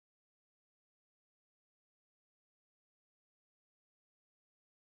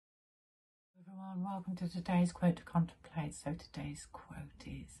Everyone, welcome to today's quote to contemplate. So today's quote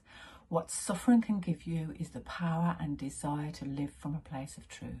is, what suffering can give you is the power and desire to live from a place of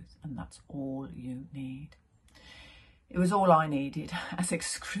truth, and that's all you need. It was all I needed, as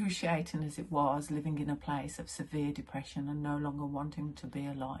excruciating as it was, living in a place of severe depression and no longer wanting to be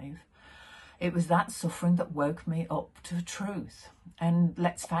alive. It was that suffering that woke me up to truth. And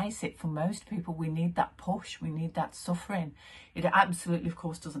let's face it, for most people, we need that push. We need that suffering. It absolutely, of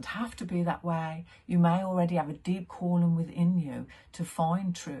course, doesn't have to be that way. You may already have a deep calling within you to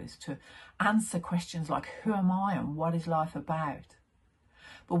find truth, to answer questions like, who am I and what is life about?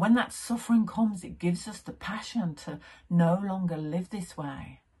 But when that suffering comes, it gives us the passion to no longer live this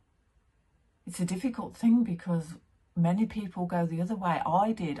way. It's a difficult thing because many people go the other way.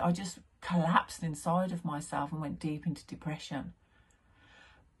 I did. I just collapsed inside of myself and went deep into depression.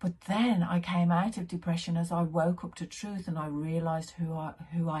 But then I came out of depression as I woke up to truth and I realised who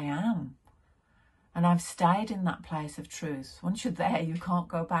I am. And I've stayed in that place of truth. Once you're there, you can't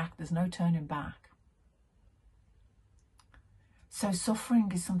go back. There's no turning back. So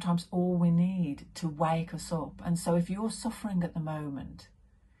suffering is sometimes all we need to wake us up. And so if you're suffering at the moment,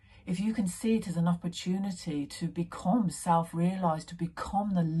 if you can see it as an opportunity to become self-realised, to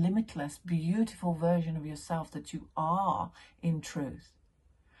become the limitless, beautiful version of yourself that you are in truth,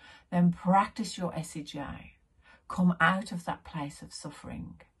 then practice your SEJ. Come out of that place of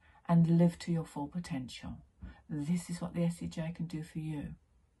suffering and live to your full potential. This is what the SEJ can do for you.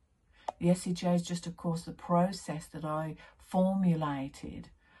 The SEJ is just, of course, the process that I formulated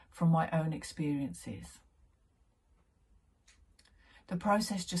from my own experiences. The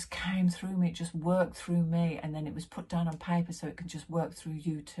process just came through me, it just worked through me, and then it was put down on paper so it can just work through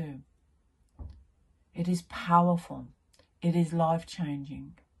you too. It is powerful. It is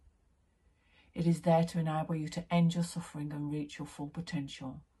life-changing. It is there to enable you to end your suffering and reach your full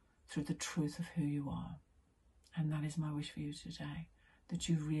potential through the truth of who you are. And that is my wish for you today, that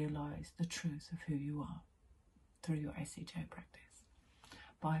you realise the truth of who you are through your SEJ practice.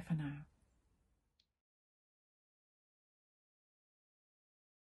 Bye for now.